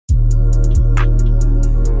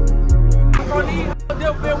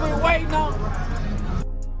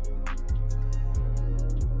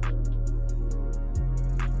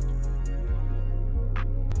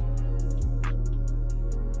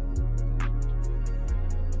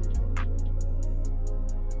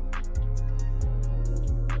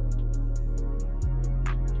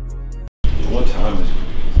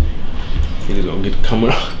gonna get to come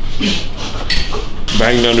up,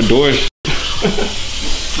 bang down the door.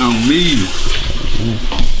 On me.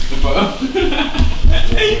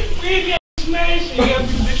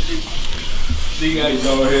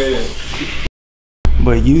 Go ahead.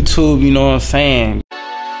 But YouTube, you know what I'm saying?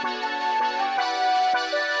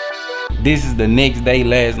 This is the next day.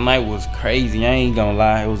 Last night was crazy. I ain't gonna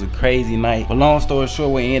lie, it was a crazy night. But long story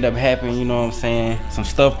short, what ended up happening, you know what I'm saying? Some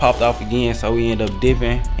stuff popped off again, so we ended up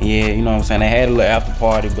dipping. And yeah, you know what I'm saying? They had a little after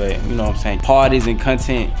party, but you know what I'm saying? Parties and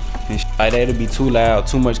content and shit like that, it'd be too loud,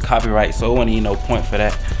 too much copyright, so it wasn't even no point for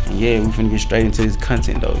that. And yeah, we finna get straight into this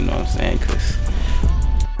content though, you know what I'm saying? Cause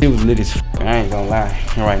it was lit as f, I ain't gonna lie.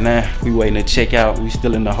 And right now, we waiting to check out. We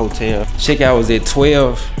still in the hotel. Checkout was at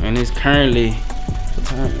 12, and it's currently, what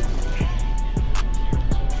time?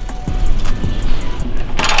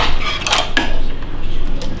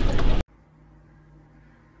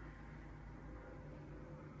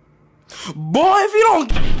 Boy, if you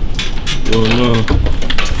don't. Oh no.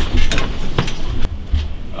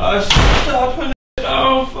 Oh, stop putting that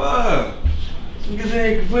on, fuck. Niggas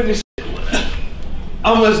ain't putting this shit.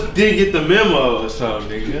 I must didn't get the memo or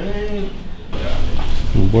something, nigga.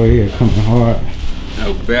 Boy, here coming hard.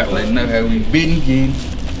 No bet, like know how we been again.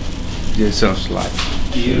 Just some slight.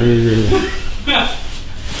 Yeah.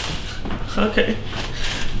 Okay.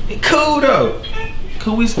 Cool though.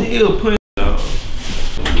 Could we still put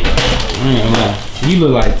I ain't gonna lie. You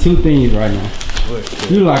look like two things right now.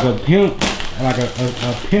 What? You look like a pimp, like a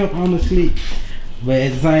pimp on the sleep, but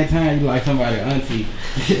at the same time you like somebody auntie.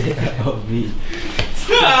 Oh me.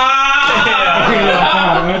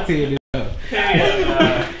 Auntie.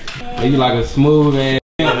 You like a smooth ass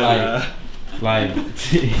pimp, like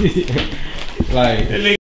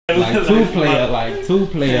two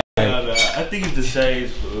player. I think it's the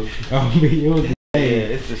shades, fool. Oh me, it was the shade.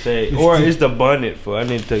 Yeah, it's the shade. Or it's the bonnet, fool. I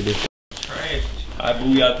need to take this. I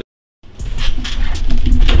boo out there.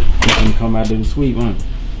 You finna come out to the sweep, huh?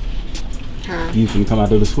 Huh? You finna come out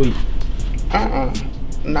to the sweep?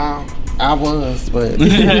 No, I was, but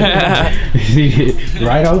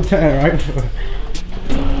right on time, right?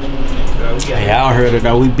 Hey, y'all heard it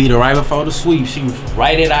though. We beat her right before the sweep. She was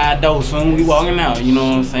right at our door. Soon we walking out, you know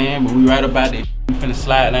what I'm saying? But we right about that. We finna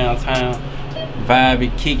slide downtown, vibe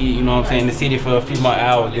it, kick it, you know what I'm saying? The city for a few more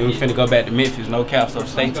hours. Then we finna go back to Memphis, no cap. So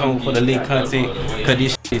stay tuned for the lit content, cause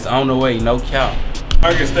this shit is on the way, no cap.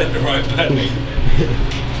 I can stay the right time.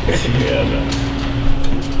 Yeah,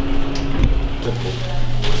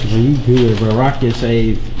 bro, you good, bro. Rock your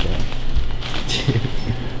shades.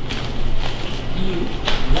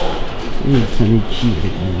 You turn cute,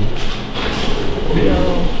 man.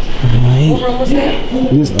 What room was that?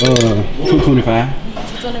 This 225.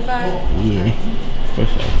 225? Yeah, for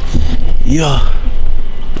sure. Yeah.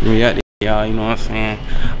 We out there, y'all, you know what I'm saying?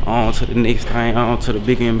 On to the next thing, on to the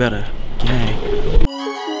bigger and better gang.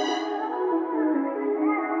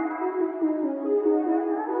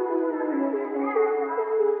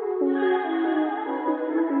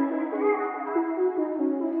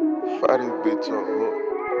 Fire this bitch up,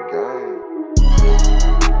 gang.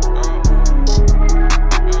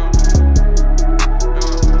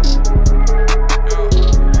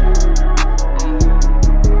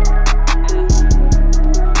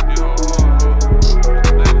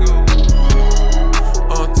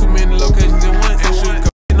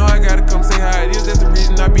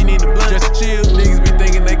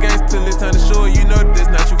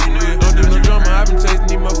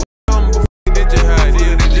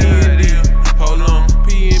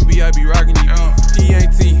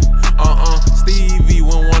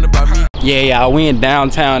 Yeah, y'all, we in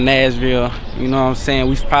downtown Nashville. You know what I'm saying?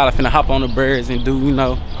 We probably finna hop on the birds and do, you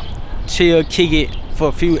know, chill, kick it for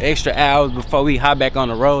a few extra hours before we hop back on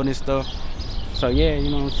the road and stuff. So yeah,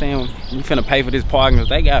 you know what I'm saying? We finna pay for this parking because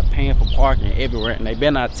they got paying for parking everywhere and they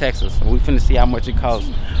better not text us. So we finna see how much it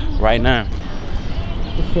costs right now.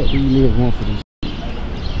 What the fuck do you live on for this?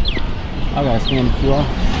 I gotta scan the QR.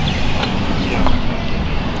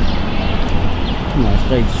 Come on,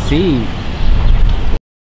 straight seed.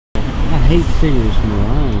 I hate cigarettes from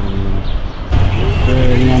around.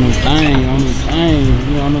 You on them things,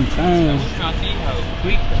 you on them things.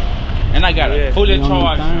 And I got a fully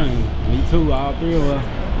charged. Me too, all three of us.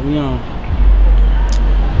 We on.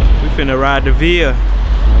 We finna ride the Via.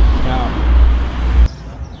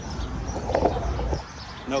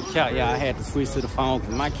 No cap, y'all. I had to switch to the phone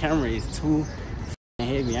because my camera is too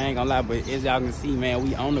heavy. I ain't gonna lie, but as y'all can see, man,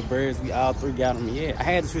 we on the birds. We all three got them. Yeah, I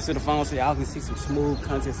had to switch to the phone so y'all can see some smooth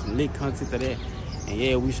content, some lit content of that. And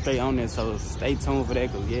yeah, we straight on there, so stay tuned for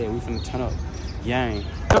that, cause yeah, we finna turn up gang.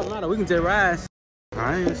 Don't matter, we can just ride.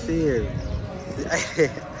 I ain't serious.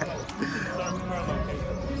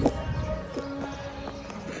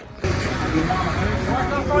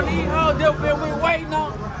 on these hoes that we waiting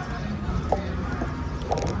on.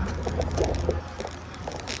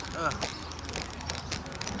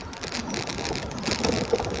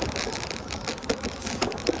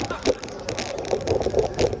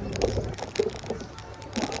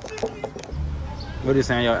 What is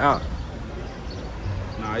saying, y'all out?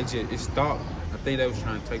 Nah, it stopped. I think they was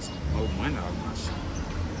trying to take some more money out of my shit.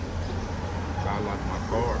 I lost my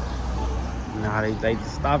car. Nah, they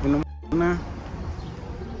just stopping them now.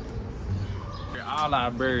 All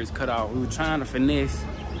our birds cut off. We were trying to finesse.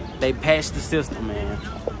 They patched the system, man.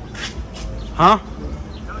 Huh?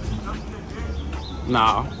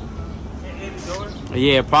 Nah.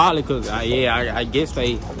 Yeah, probably cause I guess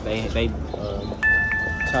they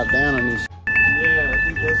chopped down on this. Yeah, I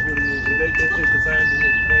think that's what it is. They just took the time to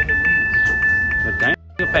explain to me. But damn,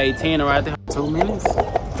 you paid 10 right there. 2 minutes.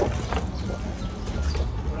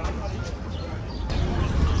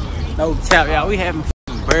 No cap, y'all. We having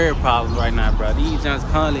bird problems right now, bro. These junks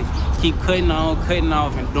constantly keep cutting off,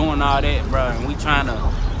 and doing all that, bro. And we trying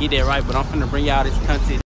to get that right. But I'm finna bring y'all this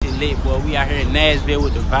content lit, boy. We out here in Nashville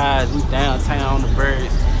with the vibes. We downtown on the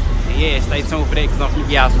birds. And yeah, stay tuned for that, cause I'm finna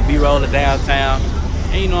get y'all some B-roll of downtown.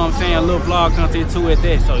 And you know what I'm saying, a little vlog content too at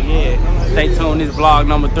that. So yeah, stay tuned. This vlog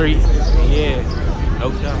number 3. Yeah,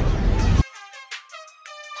 no cap.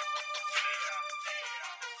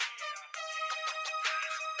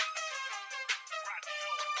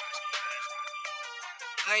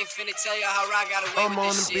 I ain't finna tell you how I got away I'm with on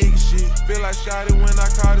this the shit. big shit. Feel like Scotty when I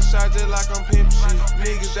call the shot just like I'm pimp shit.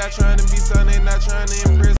 Niggas that trying to be something, they not trying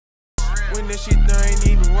to impress. When that shit done ain't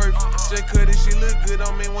even worth it. Just cut it, shit look good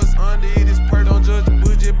on me. What's under it is per. Don't judge the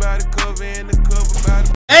budget by the cover and the cover by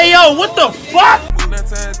the. Hey yo, what the fuck? 9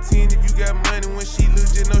 times 10 if you got money. When she look,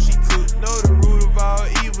 just know she took. Know the root of all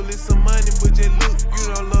evil is some money, but just look.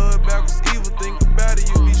 You don't love backwards evil. Think about it,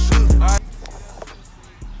 you be shook.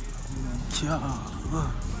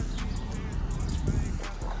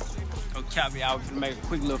 Cap, y'all was gonna make a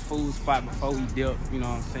quick little food spot before we dip, you know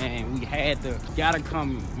what I'm saying? We gotta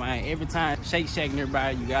come, man. Every time Shake Shack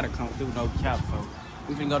nearby, you gotta come through, no cap, folks.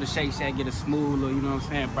 We finna go to Shake Shack, get a smooth little, you know what I'm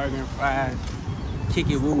saying, burger and fries, kick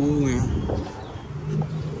it woo-woo and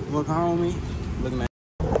look homie, looking at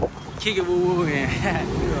kick it woo-woo and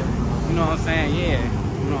you know what I'm saying, yeah.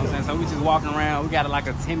 You know what I'm saying? So we just walking around, we got like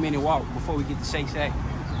a 10-minute walk before we get to Shake Shack.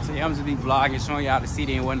 So yeah, I'm just be vlogging, showing y'all the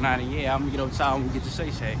city and whatnot, and yeah, I'm gonna get up y'all when we get to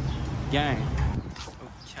Shake Shack. Gang.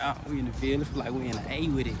 Oh, we in the field. It feel like we in the A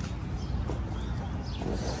with it.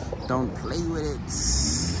 Don't play with it.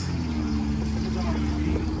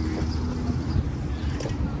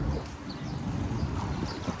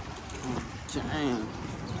 Dang.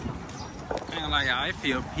 I ain't gonna lie, y'all. It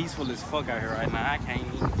feel peaceful as fuck out here right now. I can't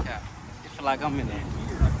even cap. It feel like I'm in there.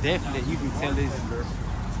 Definitely, you can tell this.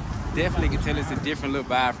 Definitely can tell it's a different little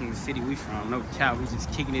vibe from the city we from. No cap. We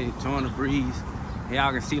just kicking it, enjoying the breeze.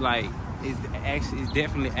 Y'all can see like it's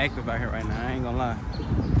definitely active out here right now. I ain't gonna lie.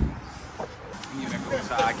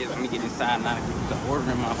 So I guess let me get inside now to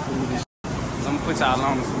ordering my food and shit. So I'm gonna put y'all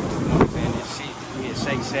on the food, you know what I'm saying? This shit, we at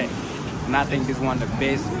Shake Shack. And I think this is one of the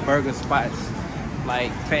best burger spots,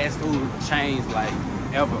 like fast food chains, like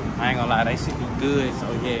ever. I ain't gonna lie, they should be good. So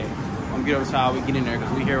yeah, I'm gonna get over to y'all, we get in there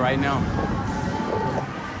because we here right now.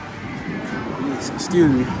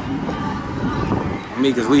 Excuse me.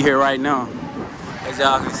 Because we here right now. As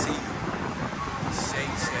y'all can see,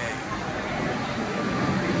 Shake Shack.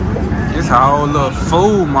 This a whole little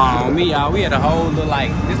food mall. Me, y'all, we had a whole little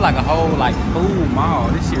like, this like a whole like food mall.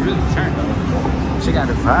 This shit really turned up. She got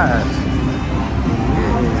the vibes.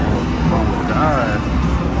 Yeah. Oh my God.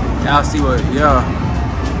 Y'all see what, yeah.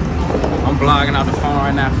 I'm vlogging out the phone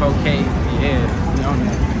right now, 4K. Yeah, you know,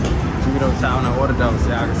 let me go try on the order though so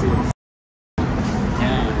y'all can see what.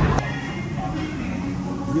 Yeah.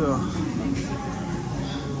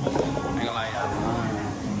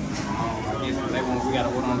 We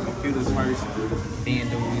gotta order on the computers first, then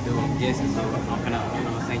do what we do. I'm guessing, so I'm gonna, you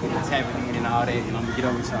know what I'm saying, get the tapping in and all that, and I'm gonna get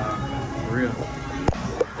over to y'all for real. I'm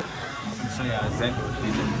gonna show y'all exactly.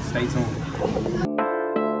 Stay tuned.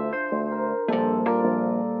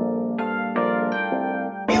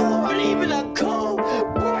 It wasn't even a cool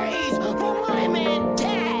breeze for my man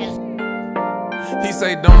Taz. He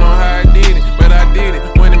say don't know how I did it, but I did it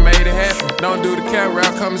when it made it happen. Don't do the cat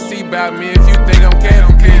route, come and see about me if you think I'm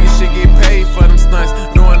capping. Niggas should get paid for them stunts,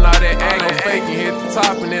 doing all that act. I'm faking, hit the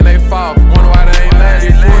top and then they fall. Wonder why they ain't last.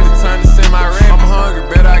 They forced to turn to semi-rap. I'm hungry,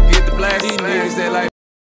 better I get the blast. These niggas that like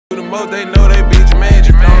do the most, they know they beat your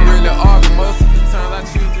magic. Don't really argue most of the times I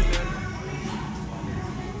choose to let.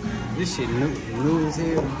 This shit new as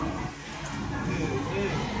hell.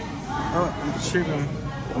 Oh, I'm tripping.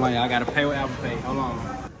 Come on, y'all gotta pay with Apple Pay. Hold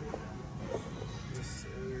on.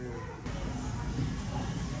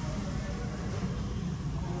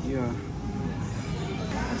 Yeah.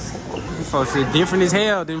 So shit different as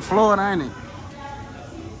hell than Florida, ain't it?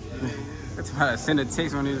 That's why I send a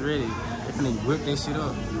text when it's ready. They finna whip that shit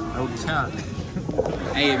up. No cap.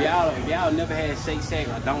 Hey, if y'all never had Shake Shack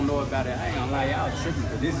or don't know about it, I ain't gonna lie, y'all tripping,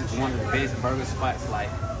 but this is one of the best burger spots, like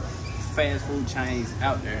fast food chains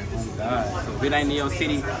out there. Oh God. So if it ain't in your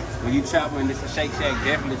city, when you travel and it's a Shake Shack,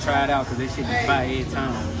 definitely try it out, cause this shit be fire every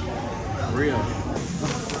time. For real.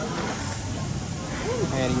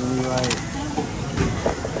 Had it right.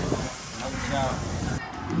 No doubt.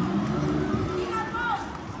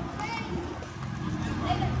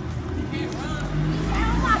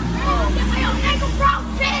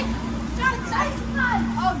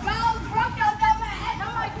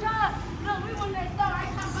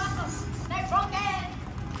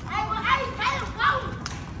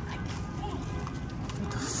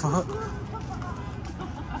 Fuck.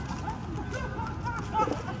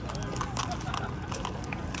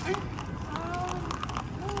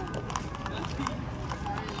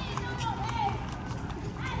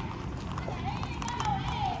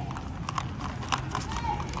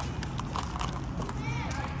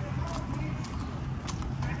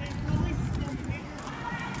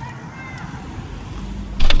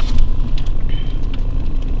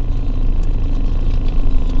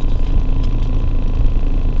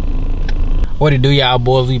 What it do, y'all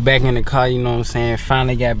boys? We back in the car, you know what I'm saying?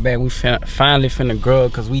 Finally got back. We finally finna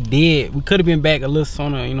grub, cause we could have been back a little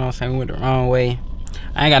sooner, you know what I'm saying? We went the wrong way.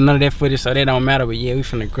 I ain't got none of that footage, so that don't matter, but yeah, we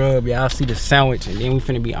finna grub. Y'all see the sandwich, and then we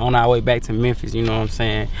finna be on our way back to Memphis, you know what I'm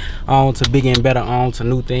saying? On to bigger and better, on to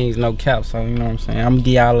new things, no cap, so you know what I'm saying? I'm gonna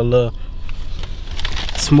give y'all a little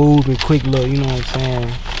smooth and quick look, you know what I'm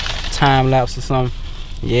saying? Time lapse or something.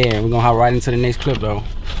 Yeah, we're gonna hop right into the next clip though.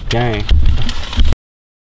 Gang.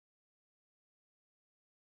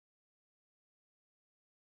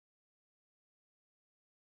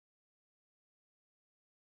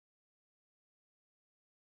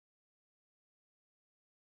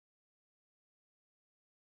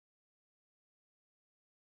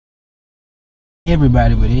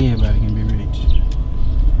 Everybody can be rich.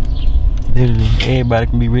 Literally, everybody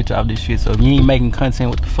can be rich off this shit. So if you ain't making content,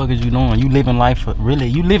 what the fuck is you doing? You living life for, really,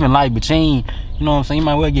 you living life, but you ain't, you know what I'm saying? You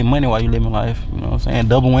might well get money while you living life. You know what I'm saying?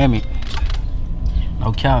 Double whammy.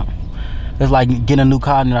 No count. It's like getting a new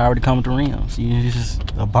car and it already come with the rims. It's just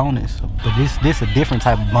a bonus. But this a different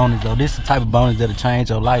type of bonus though. This is the type of bonus that'll change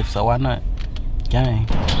your life. So why not? Gang.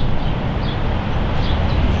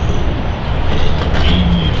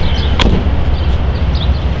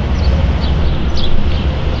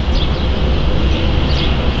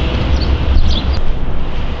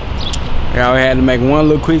 Yeah, we had to make one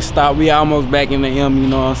little quick stop. We almost back in the M, you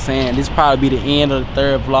know what I'm saying? This probably be the end of the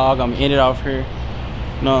third vlog. I'm gonna end it off here.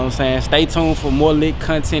 You know what I'm saying? Stay tuned for more lit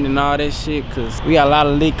content and all that shit, cause we got a lot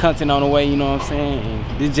of lit content on the way, you know what I'm saying?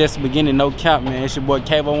 And this just the beginning, no cap, man. It's your boy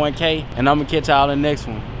Kavo1K, and I'm gonna catch y'all in the next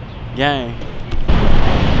one. Gang.